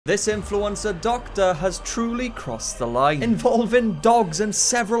This influencer doctor has truly crossed the line, involving dogs and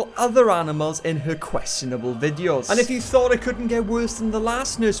several other animals in her questionable videos. And if you thought it couldn't get worse than the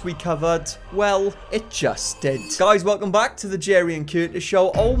last nurse we covered, well, it just did. Guys, welcome back to the Jerry and Curtis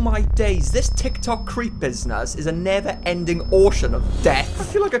show. Oh my days, this TikTok creep business is a never-ending ocean of death. I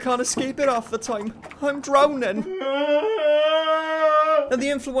feel like I can't escape it half the time. I'm drowning. Now, the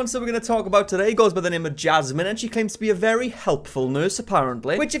influencer we're going to talk about today goes by the name of Jasmine, and she claims to be a very helpful nurse,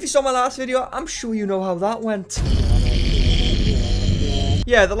 apparently. Which, if you saw my last video, I'm sure you know how that went.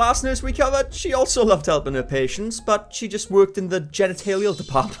 Yeah, the last nurse we covered, she also loved helping her patients, but she just worked in the genitalial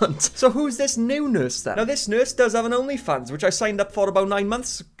department. So who's this new nurse then? Now, this nurse does have an OnlyFans, which I signed up for about 9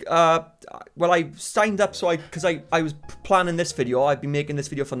 months. Well, I signed up because I was planning this video. I've been making this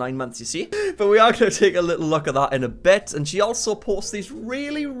video for 9 months, you see? But we are going to take a little look at that in a bit. And she also posts these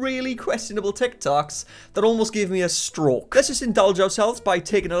really, really questionable TikToks that almost gave me a stroke. Let's just indulge ourselves by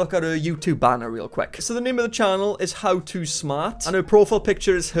taking a look at her YouTube banner real quick. So the name of the channel is How To Smart, and her profile picture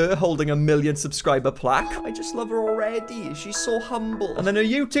is her holding a 1 million subscriber plaque. I just love her already. She's so humble. And then her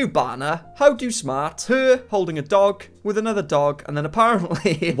YouTube banner, How To Smart, her holding a dog with another dog, and then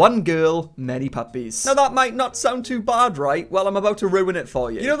apparently one girl, many puppies. Now that might not sound too bad, right? Well, I'm about to ruin it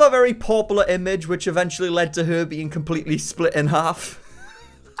for you. You know that very popular image which eventually led to her being completely split in half?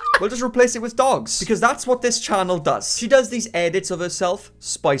 We'll just replace it with dogs, because that's what this channel does. She does these edits of herself,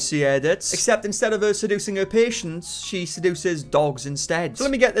 spicy edits, except instead of her seducing her patients, she seduces dogs instead. So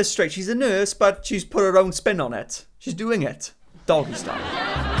let me get this straight. She's a nurse, but she's put her own spin on it. She's doing it doggy style.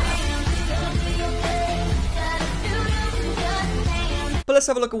 But let's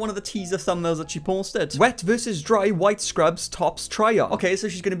have a look at one of the teaser thumbnails that she posted. Wet versus dry white scrubs tops trial. Okay, so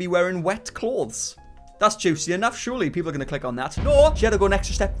she's going to be wearing wet clothes. That's juicy enough. Surely people are going to click on that. No, she had to go an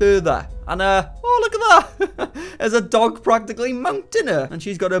extra step further. And, oh, look at that. There's a dog practically mounting her. And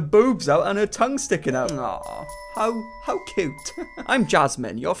she's got her boobs out and her tongue sticking out. Aww. How cute. I'm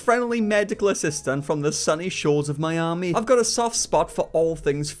Jasmine, your friendly medical assistant from the sunny shores of Miami. I've got a soft spot for all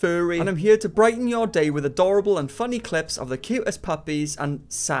things furry, and I'm here to brighten your day with adorable and funny clips of the cutest puppies and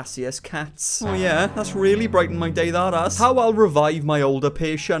sassiest cats. Oh yeah, that's really brightened my day, that has. How I'll revive my older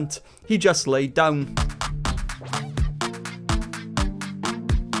patient. He just laid down.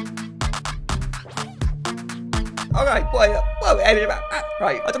 Alright,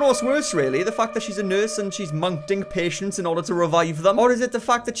 right. I don't know what's worse, really. The fact that she's a nurse and she's mounting patients in order to revive them. Or is it the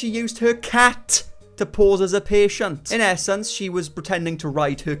fact that she used her cat to pose as a patient? In essence, she was pretending to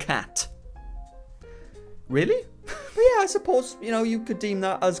ride her cat. Really? But yeah, I suppose, you know, you could deem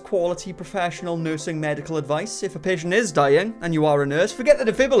that as quality professional nursing medical advice. If a patient is dying and you are a nurse, forget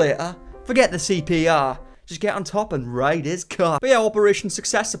the defibrillator, forget the CPR. Just get on top and ride his car. But yeah, Operation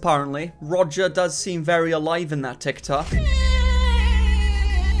Success apparently. Roger does seem very alive in that TikTok.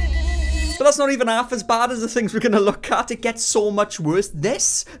 But that's not even half as bad as the things we're going to look at. It gets so much worse.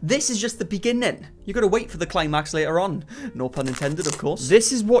 This is just the beginning. You got to wait for the climax later on. No pun intended, of course.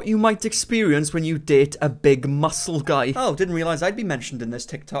 This is what you might experience when you date a big muscle guy. Oh, didn't realize I'd be mentioned in this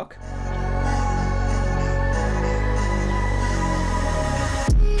TikTok.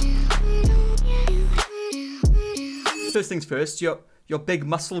 First things first, your big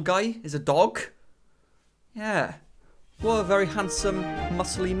muscle guy is a dog? Yeah. What a very handsome,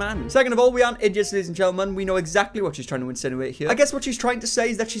 muscly man. Second of all, we aren't idiots, ladies and gentlemen. We know exactly what she's trying to insinuate here. I guess what she's trying to say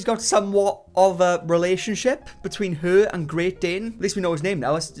is that she's got somewhat of a relationship between her and Great Dane. At least we know his name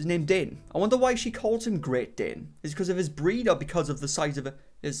now. It's his name Dane. I wonder why she calls him Great Dane. Is it because of his breed or because of the size of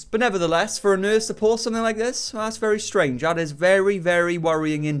his... But nevertheless, for a nurse to post something like this, well, that's very strange. That is very, very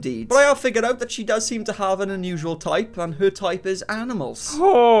worrying indeed. But I have figured out that she does seem to have an unusual type, and her type is animals.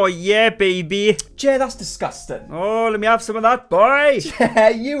 Oh, yeah, baby. Jay, that's disgusting. Oh, let me have some of that, boy. Yeah,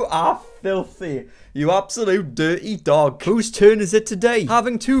 you are filthy. You absolute dirty dog. Whose turn is it today?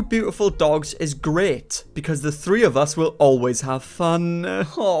 Having two beautiful dogs is great, because the three of us will always have fun.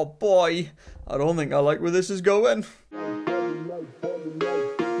 Oh, boy. I don't think I like where this is going.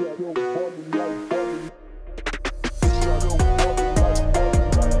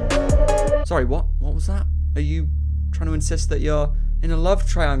 Sorry, what? What was that? Are you trying to insist that you're in a love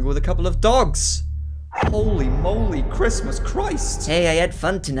triangle with a couple of dogs? Holy moly, Christmas Christ. Hey, I had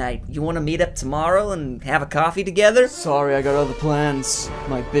fun tonight. You want to meet up tomorrow and have a coffee together? Sorry, I got other plans.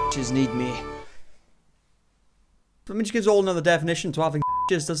 My bitches need me. I mean, it gives all another definition to having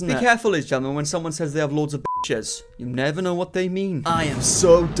bitches, doesn't it? Be careful, ladies and gentlemen, when someone says they have loads of bitches. You never know what they mean. I am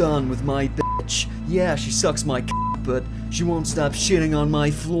so done with my bitch. Yeah, she sucks my but she won't stop shitting on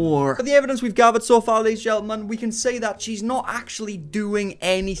my floor. But the evidence we've gathered so far, ladies and gentlemen, we can say that she's not actually doing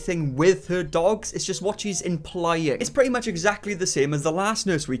anything with her dogs. It's just what she's implying. It's pretty much exactly the same as the last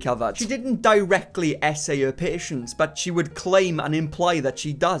nurse we covered. She didn't directly essay her patients, but she would claim and imply that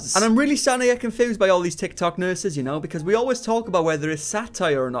she does. And I'm really starting to get confused by all these TikTok nurses, you know, because we always talk about whether it's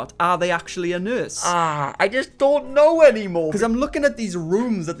satire or not. Are they actually a nurse? I just don't know anymore. Because I'm looking at these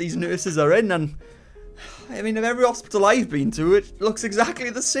rooms that these nurses are in, and I mean, of every hospital I've been to, it looks exactly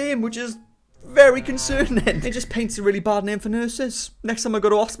the same, which is very concerning. It just paints a really bad name for nurses. Next time I go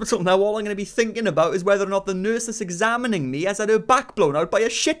to hospital now, all I'm going to be thinking about is whether or not the nurse that's examining me has had her back blown out by a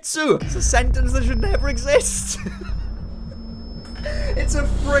shih tzu. It's a sentence that should never exist. It's a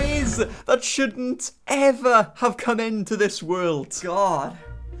phrase that shouldn't ever have come into this world. God.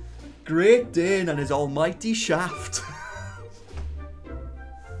 Great Dane and his almighty shaft.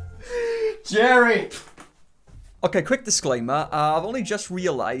 Jerry! Okay, quick disclaimer. I've only just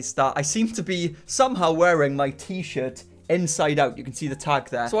realised that I seem to be somehow wearing my t-shirt inside out. You can see the tag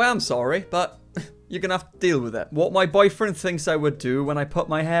there. So I am sorry, but you're gonna have to deal with it. What my boyfriend thinks I would do when I put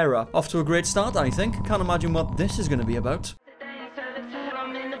my hair up. Off to a great start, I think. Can't imagine what this is gonna be about.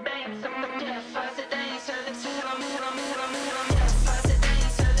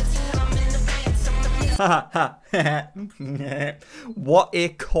 What a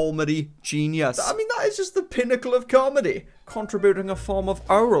comedy genius. I mean, that is just the pinnacle of comedy. Contributing a form of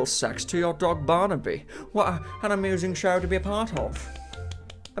oral sex to your dog Barnaby. What an amusing show to be a part of.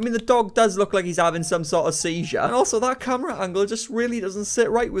 I mean, the dog does look like he's having some sort of seizure. And also, that camera angle just really doesn't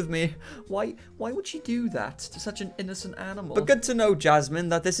sit right with me. Why would she do that to such an innocent animal? But good to know, Jasmine,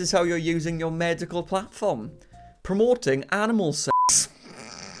 that this is how you're using your medical platform. Promoting animal sex.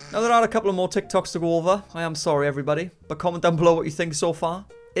 Now, there are a couple of more TikToks to go over. I am sorry, everybody. But comment down below what you think so far.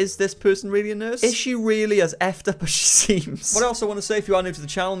 Is this person really a nurse? Is she really as effed up as she seems? What I also want to say, if you are new to the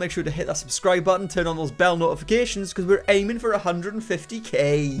channel, make sure to hit that subscribe button, turn on those bell notifications, because we're aiming for 150k.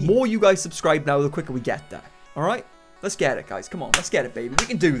 The more you guys subscribe now, the quicker we get there. Alright? Let's get it, guys. Come on, let's get it, baby. We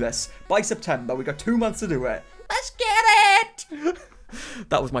can do this. By September, we got 2 months to do it. Let's get it!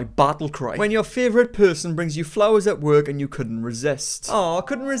 That was my battle cry. When your favourite person brings you flowers at work and you couldn't resist. Oh,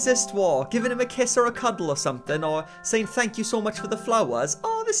 couldn't resist what? Giving him a kiss or a cuddle or something, or saying thank you so much for the flowers.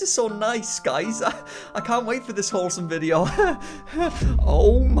 Oh, this is so nice, guys. I can't wait for this wholesome video.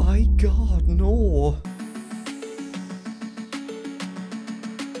 Oh my god, no.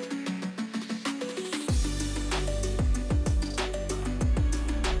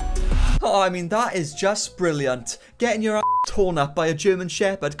 Oh, I mean, that is just brilliant. Getting your ass torn up by a German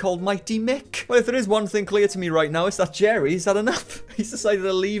Shepherd called Mighty Mick. Well, if there is one thing clear to me right now, it's that Jerry's had enough. He's decided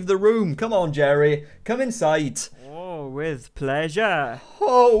to leave the room. Come on, Jerry. Come inside. Oh, with pleasure.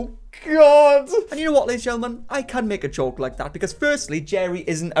 Oh, God. And you know what, ladies and gentlemen? I can make a joke like that because firstly, Jerry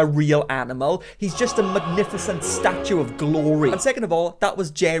isn't a real animal. He's just a magnificent statue of glory. And second of all, that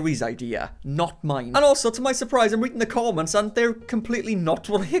was Jerry's idea, not mine. And also, to my surprise, I'm reading the comments and they're completely not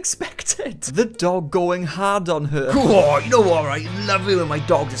what I expected. The dog going hard on her. Oh, you know what, right? I love it when my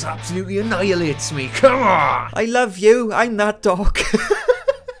dog just absolutely annihilates me. Come on. I love you. I'm that dog.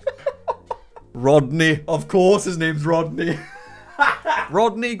 Rodney. Of course his name's Rodney.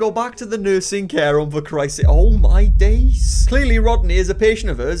 Rodney, go back to the nursing care home for Christ's sake. Oh my days. Clearly Rodney is a patient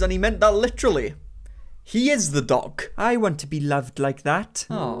of hers and he meant that literally. He is the dog. I want to be loved like that.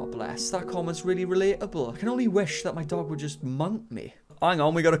 Oh, bless. That comment's really relatable. I can only wish that my dog would just mount me. Hang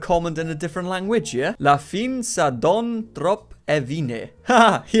on, we got a comment in a different language, yeah? La fin sa don trop evine.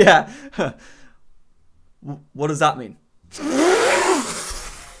 Ha, yeah. What does that mean?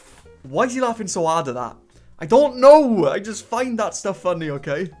 Why is he laughing so hard at that? I don't know. I just find that stuff funny,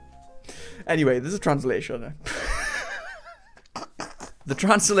 okay? Anyway, there's a translation. The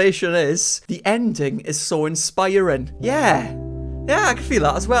translation is, the ending is so inspiring. Yeah. Yeah, I can feel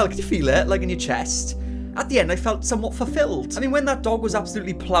that as well. Can you feel it? Like in your chest? At the end, I felt somewhat fulfilled. I mean, when that dog was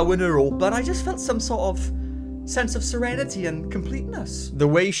absolutely ploughing her open, I just felt some sort of sense of serenity and completeness. The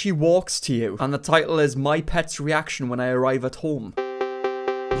way she walks to you. And the title is My Pet's Reaction When I Arrive at Home.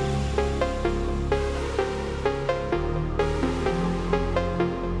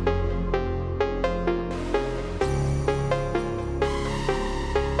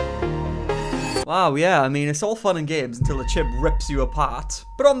 Wow, yeah, I mean, it's all fun and games until the chip rips you apart.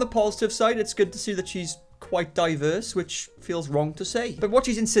 But on the positive side, it's good to see that she's quite diverse, which feels wrong to say. But what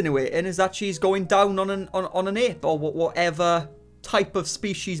she's insinuating is that she's going down on an ape, or whatever type of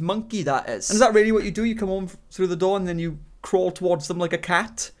species monkey that is. And is that really what you do? You come home through the door and then you crawl towards them like a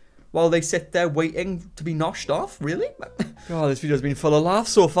cat? while they sit there waiting to be noshed off. Really? God, this video's been full of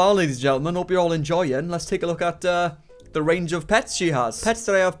laughs so far, ladies and gentlemen. Hope you're all enjoying. Let's take a look at the range of pets she has. Pets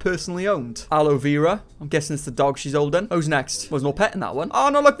that I have personally owned. Aloe Vera. I'm guessing it's the dog she's holding. Who's next? There's no pet in that one. Oh,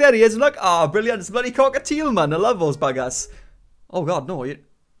 no, look, there he is. Look. Ah, brilliant. It's a bloody cockatiel, man. I love those buggers. Oh, God, no. You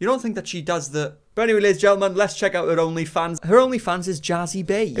don't think that she does the... But anyway, ladies and gentlemen, let's check out her OnlyFans. Her OnlyFans is Jazzy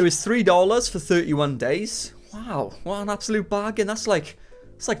Bay. It was $3 for 31 days. Wow, what an absolute bargain. It's like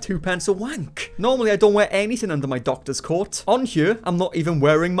 2 pence a wank. Normally, I don't wear anything under my doctor's coat. On here, I'm not even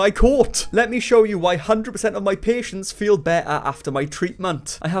wearing my coat. Let me show you why 100% of my patients feel better after my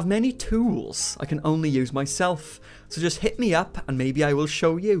treatment. I have many tools I can only use myself. So just hit me up and maybe I will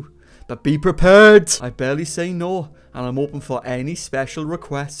show you. But be prepared. I barely say no. And I'm open for any special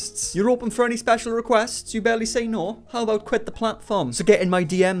requests. You're open for any special requests? You barely say no? How about quit the platform? So get in my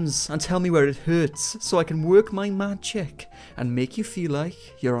DMs and tell me where it hurts so I can work my magic and make you feel like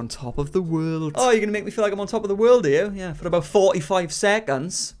you're on top of the world. Oh, you're gonna make me feel like I'm on top of the world, are you? Yeah, for about 45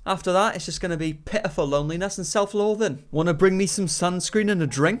 seconds. After that, it's just gonna be pitiful loneliness and self-loathing. Wanna bring me some sunscreen and a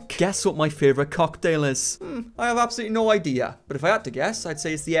drink? Guess what my favorite cocktail is? I have absolutely no idea. But if I had to guess, I'd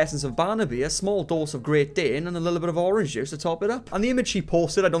say it's the essence of Barnaby, a small dose of Great Dane, and a little bit of orange juice to top it up. And the image she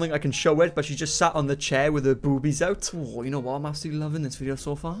posted, I don't think I can show it, but she just sat on the chair with her boobies out. Oh, you know what? I'm absolutely loving this video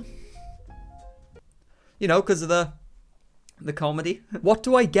so far. You know, because of the comedy. What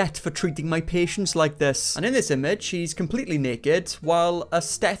do I get for treating my patients like this? And in this image, she's completely naked while a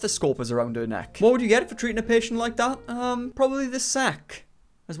stethoscope is around her neck. What would you get for treating a patient like that? Probably the sack,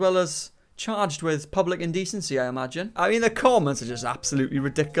 as well as charged with public indecency, I imagine. I mean, the comments are just absolutely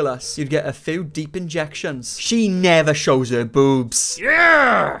ridiculous. You'd get a few deep injections. She never shows her boobs.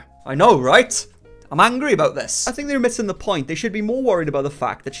 Yeah! I know, right? I'm angry about this. I think they're missing the point. They should be more worried about the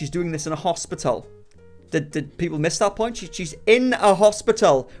fact that she's doing this in a hospital. Did people miss that point? She's in a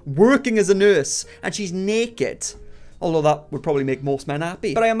hospital, working as a nurse, and she's naked. Although that would probably make most men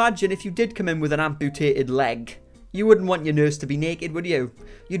happy. But I imagine if you did come in with an amputated leg, you wouldn't want your nurse to be naked, would you?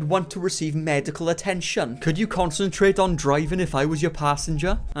 You'd want to receive medical attention. Could you concentrate on driving if I was your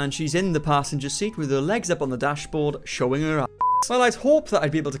passenger? And she's in the passenger seat with her legs up on the dashboard, showing her ass. Well, I'd hope that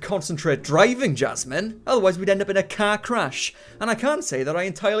I'd be able to concentrate driving, Jasmine. Otherwise, we'd end up in a car crash. And I can't say that I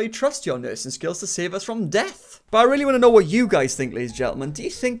entirely trust your nursing skills to save us from death. But I really want to know what you guys think, ladies and gentlemen. Do you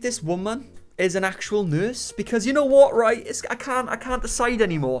think this woman is an actual nurse? Because you know what, right? I can't decide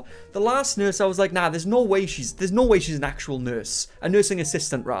anymore. The last nurse, I was like, nah, there's no way she's an actual nurse. A nursing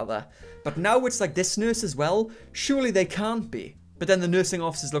assistant, rather. But now it's like this nurse as well. Surely they can't be. But then the nursing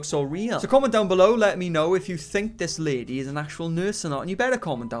officers look so real. So comment down below, let me know if you think this lady is an actual nurse or not. And you better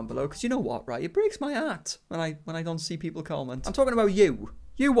comment down below, because you know what, right? It breaks my heart when I don't see people comment. I'm talking about you.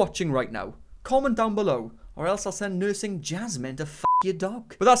 You watching right now. Comment down below, or else I'll send nursing Jasmine to f your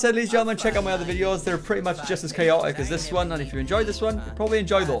dog. With that said, ladies and gentlemen, check out my other videos. They're pretty much just as chaotic as this one. And if you enjoyed this one, you'll probably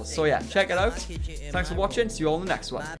enjoy those. So yeah, check it out. Thanks for watching. See you all in the next one.